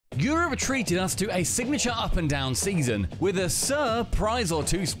Europe treated us to a signature up and down season. With a surprise or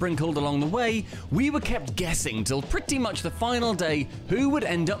two sprinkled along the way, we were kept guessing till pretty much the final day who would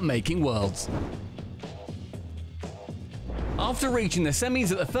end up making Worlds. After reaching the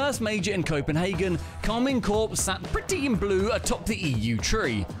semis at the first major in Copenhagen, Karmine Corp sat pretty in blue atop the EU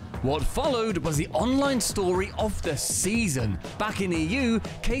tree. What followed was the online story of the season. Back in EU,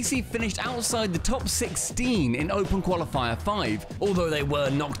 KC finished outside the top 16 in Open Qualifier 5, although they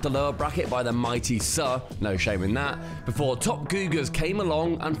were knocked the lower bracket by the mighty SUR, no shame in that, before Top Cougars came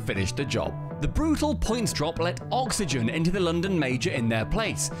along and finished the job. The brutal points drop let Oxygen into the London Major in their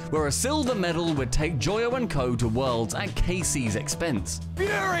place, where a silver medal would take Joyo and Co to Worlds at KC's expense.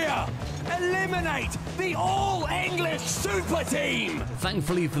 Furia! Eliminate the all-English super team!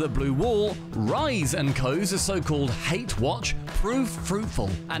 Thankfully for the Blue Wall, Rise and Co.'s so-called hate watch proved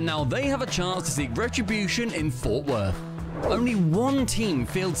fruitful, and now they have a chance to seek retribution in Fort Worth. Only one team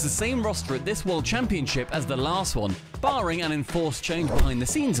fields the same roster at this World Championship as the last one, barring an enforced change behind the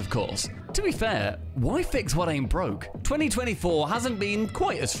scenes, of course. To be fair, why fix what ain't broke? 2024 hasn't been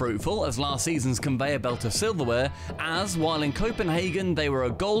quite as fruitful as last season's conveyor belt of silverware, as while in Copenhagen they were a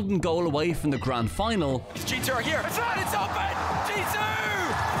golden goal away from the grand final. G2 are here! It's open! G2!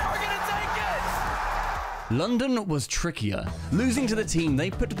 We're gonna take it! London was trickier, losing to the team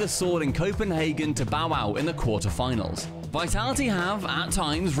they put to the sword in Copenhagen to bow out in the quarterfinals. Vitality have, at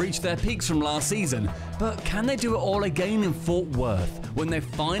times, reached their peaks from last season, but can they do it all again in Fort Worth when they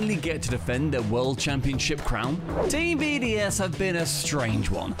finally get to defend their World Championship crown? Team BDS have been a strange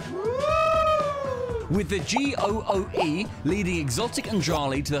one, with the GOOE leading Exotic and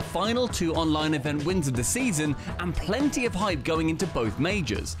Drali to the final 2 online event wins of the season and plenty of hype going into both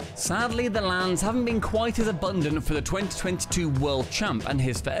majors. Sadly, the lands haven't been quite as abundant for the 2022 World Champ and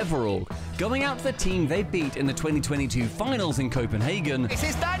his Foreverall, going out to the team they beat in the 2022 finals in Copenhagen. This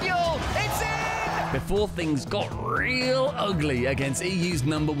is Daniel! It's in! Before things got real ugly against EU's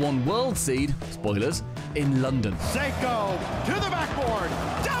 #1 world seed, spoilers, in London. Seiko to the backboard,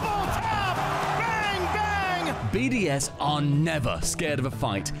 double tap, bang, bang! BDS are never scared of a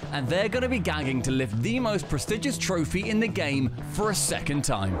fight, and they're going to be gagging to lift the most prestigious trophy in the game for a second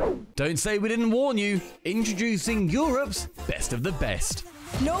time. Don't say we didn't warn you. Introducing Europe's best of the best.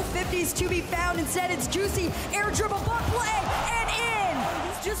 No 50s to be found, instead it's juicy, air dribble, butt play, and in!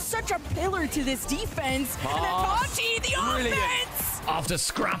 He's just such a pillar to this defense. And then Monty, the offense! After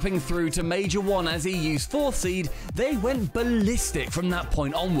scrapping through to Major 1 as EU's 4th seed, they went ballistic from that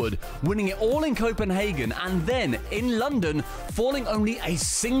point onward, winning it all in Copenhagen and then in London, falling only a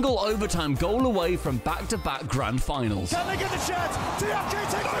single overtime goal away from back-to-back grand finals. Can they get the chance?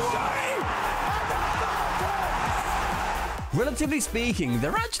 TFK takes the shot! Relatively speaking,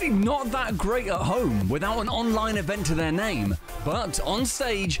 they're actually not that great at home without an online event to their name. But on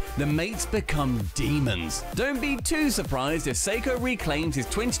stage, the mates become demons. Don't be too surprised if Seiko reclaims his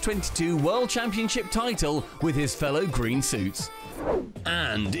 2022 World Championship title with his fellow green suits.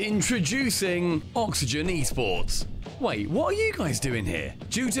 And introducing Oxygen Esports. Wait, what are you guys doing here?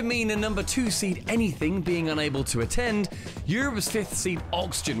 Due to mean a #2 seed Anything being unable to attend, Europe's 5th seed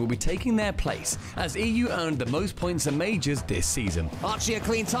Oxygen will be taking their place, as EU earned the most points in majors this season. Archie, a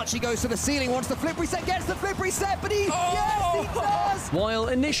clean touch, he goes to the ceiling, wants the flip reset, gets the flip reset, but yes, he does! While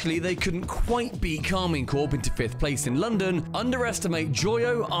initially they couldn't quite beat Karmine Corp into 5th place in London, underestimate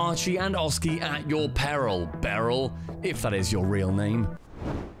Joyo, Archie and Oski at your peril, Beryl, if that is your real name.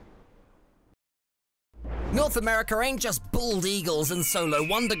 North America ain't just bald eagles and solo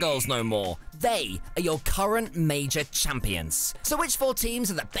wonder girls no more. They are your current major champions. So which 4 teams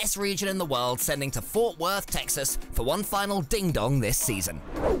are the best region in the world sending to Fort Worth, Texas for one final ding-dong this season?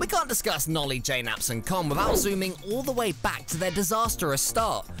 We can't discuss Nolly, JNaps and Com without zooming all the way back to their disastrous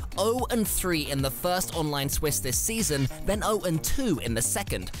start. 0-3 in the first online Swiss this season, then 0-2 in the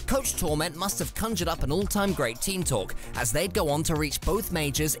second. Coach Torment must have conjured up an all-time great team talk, as they'd go on to reach both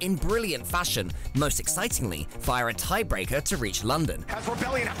majors in brilliant fashion, most excitingly via a tiebreaker to reach London. Has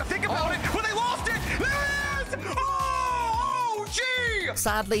Rebellion have to think about it, but they lost it! There it is! Oh, gee!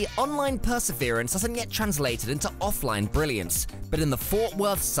 Sadly, online perseverance hasn't yet translated into offline brilliance, but in the Fort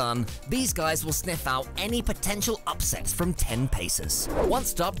Worth Sun, these guys will sniff out any potential upsets from 10 paces.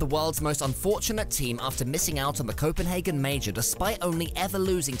 Once dubbed the world's most unfortunate team after missing out on the Copenhagen Major despite only ever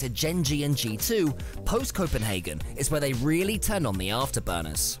losing to Gen G and G2, post-Copenhagen is where they really turn on the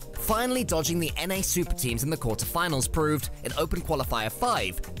afterburners. Finally dodging the NA super teams in the quarterfinals proved, in Open Qualifier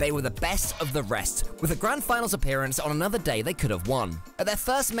 5, they were the best of the rest, with a Grand Finals appearance on another day they could have won. At their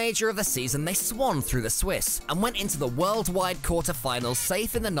first major of the season, they swung through the Swiss, and went into the worldwide quarterfinals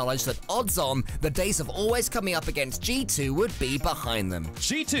safe in the knowledge that odds on, the days of always coming up against G2 would be behind them.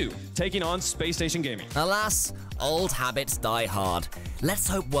 G2 taking on Space Station Gaming. Alas, old habits die hard. Let's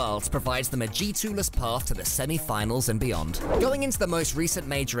hope Worlds provides them a G2-less path to the semi-finals and beyond. Going into the most recent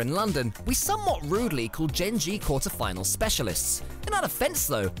major in London, we somewhat rudely called Gen G quarterfinal specialists. In our defense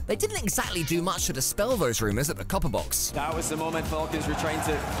though, they didn't exactly do much to dispel those rumors at the Copper Box. That was the moment Falcons were trying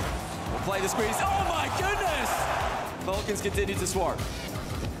to play the squeeze. Oh my goodness! Falcons continue to swarm.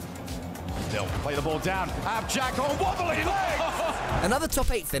 Still play the ball down. Jack on wobbly legs! Another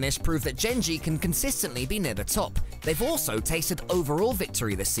top 8 finish proved that Gen G can consistently be near the top. They've also tasted overall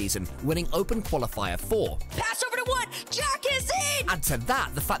victory this season, winning Open Qualifier 4. Pass over to one. Jack is in. Add to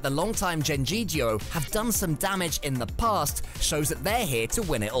that the fact the longtime Gen G duo have done some damage in the past shows that they're here to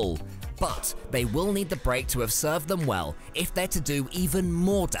win it all. But they will need the break to have served them well if they're to do even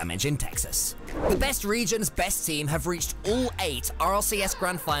more damage in Texas. The best region's best team have reached all 8 RLCS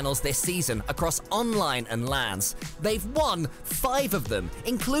Grand Finals this season across online and LANs. They've won 5 of them,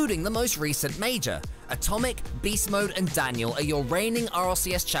 including the most recent major. Atomic, Beast Mode, and Daniel are your reigning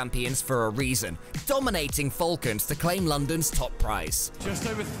RLCS champions for a reason, dominating Falcons to claim London's top prize. Just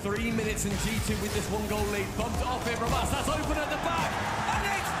over 3 minutes in G2 with this 1-goal lead. Bumped off here from us. That's open at the back. And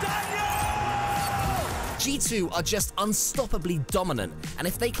it's Daniel! G2 are just unstoppably dominant, and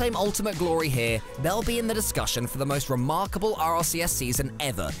if they claim ultimate glory here, they'll be in the discussion for the most remarkable RLCS season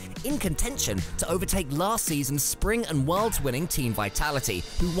ever, in contention to overtake last season's Spring and Worlds winning Team Vitality,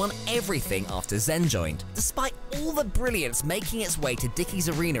 who won everything after Zen joined. Despite all the brilliance making its way to Dickies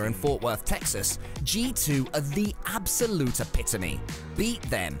Arena in Fort Worth, Texas, G2 are the absolute epitome. Beat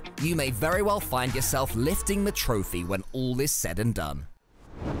them, you may very well find yourself lifting the trophy when all is said and done.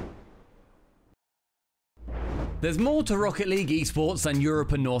 There's more to Rocket League esports than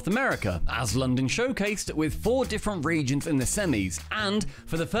Europe and North America, as London showcased with 4 different regions in the semis, and,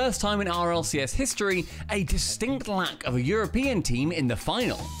 for the first time in RLCS history, a distinct lack of a European team in the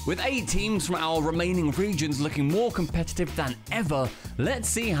final. With 8 teams from our remaining regions looking more competitive than ever, let's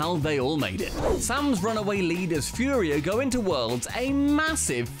see how they all made it. Sam's runaway lead as Furia go into Worlds a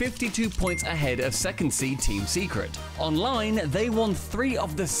massive 52 points ahead of second seed Team Secret. Online, they won 3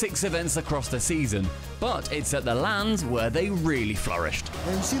 of the 6 events across the season, but it's at the LANs where they really flourished.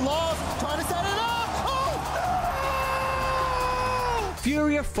 And she lost, trying to set it up! Oh, no!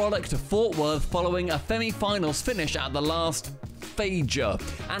 Furia frolicked to Fort Worth following a semi-finals finish at the last Fager.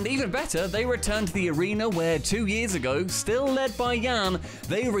 And even better, they returned to the arena where 2 years ago, still led by Jan,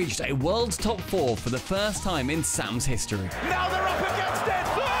 they reached a World's top 4 for the first time in Sam's history. Now they're up against it!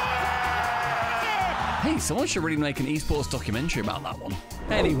 Hey, someone should really make an esports documentary about that one.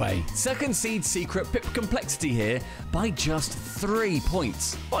 Anyway, second seed Secret pipped complexity here by just 3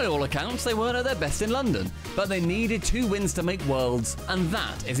 points. By all accounts, they weren't at their best in London, but they needed 2 wins to make Worlds, and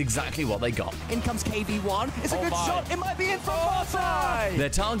that is exactly what they got. In comes KV1. It's a good shot. It might be in for Barca. Their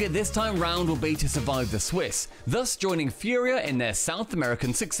target this time round will be to survive the Swiss, thus joining Furia in their South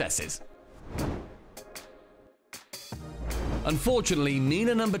American successes. Unfortunately,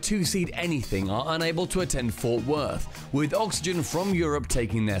 MENA number 2 seed Anything are unable to attend Fort Worth, with Oxygen from Europe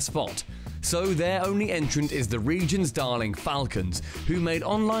taking their spot. So their only entrant is the region's darling Falcons, who made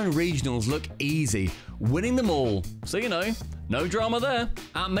online regionals look easy, winning them all. So you know, no drama there.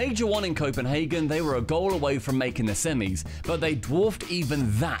 At Major 1 in Copenhagen, they were a goal away from making the semis, but they dwarfed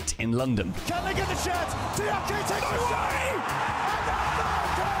even that in London. Can they get the chance? TRK takes the away!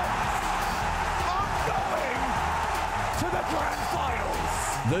 To the Grand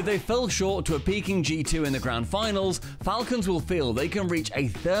Finals! Though they fell short to a peaking G2 in the Grand Finals, Falcons will feel they can reach a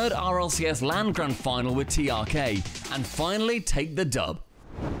 3rd RLCS LAN Grand Final with TRK and finally take the dub.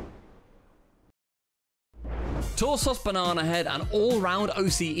 Torsos Banana Head and all-round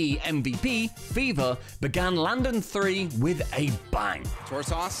OCE MVP, Fever, began London 3 with a bang.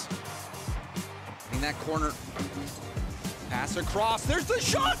 Torsos in that corner. Pass across, there's the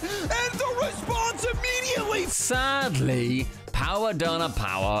shot, and the response immediately! Sadly, Power done a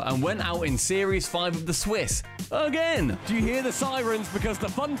power and went out in Series 5 of the Swiss. Again! Do you hear the sirens? Because the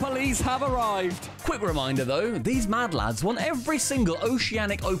fun police have arrived. Quick reminder though, these mad lads won every single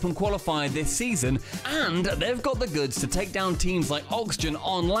Oceanic Open qualifier this season, and they've got the goods to take down teams like Oxygen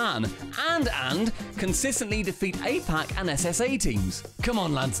on LAN, and consistently defeat APAC and SSA teams. Come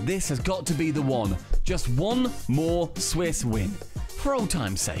on lads, this has got to be the one. Just one more Swiss win. for old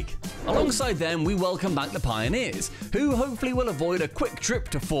time's sake. Alongside them, we welcome back the Pioneers, who hopefully will avoid a quick trip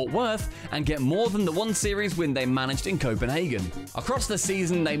to Fort Worth and get more than the one series win they managed in Copenhagen. Across the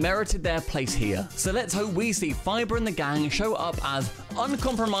season, they merited their place here, so let's hope we see Fiber and the gang show up as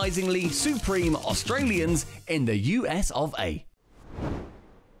uncompromisingly supreme Australians in the US of A.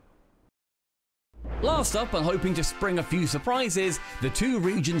 Last up, and hoping to spring a few surprises, the two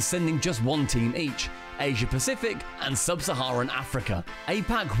regions sending just one team each, Asia Pacific and Sub-Saharan Africa.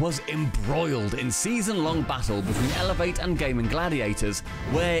 APAC was embroiled in season-long battle between Elevate and Gaming Gladiators,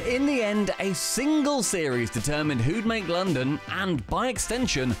 where in the end a single series determined who'd make London and, by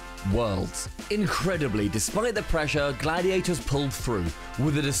extension, Worlds. Incredibly, despite the pressure, Gladiators pulled through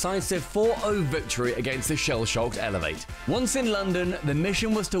with a decisive 4-0 victory against the shell-shocked Elevate. Once in London, the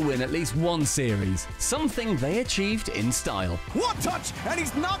mission was to win at least one series, something they achieved in style. One touch, and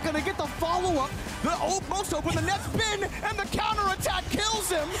he's not going to get the follow-up. The most open, the net spin, and the counter-attack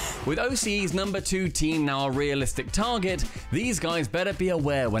kills him. With OCE's number 2 team now a realistic target, these guys better be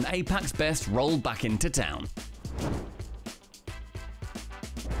aware when APAC's best roll back into town.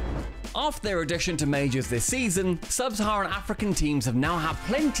 After their addition to majors this season, Sub-Saharan African teams have now had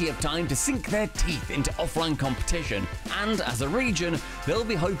plenty of time to sink their teeth into offline competition, and as a region, they'll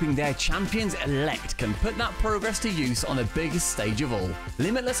be hoping their champions-elect can put that progress to use on the biggest stage of all.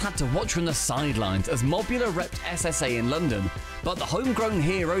 Limitless had to watch from the sidelines as Mobula repped SSA in London, but the homegrown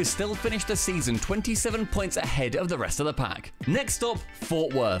heroes still finished the season 27 points ahead of the rest of the pack. Next stop,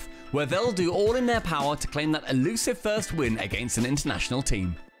 Fort Worth, where they'll do all in their power to claim that elusive first win against an international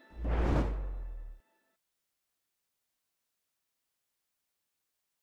team.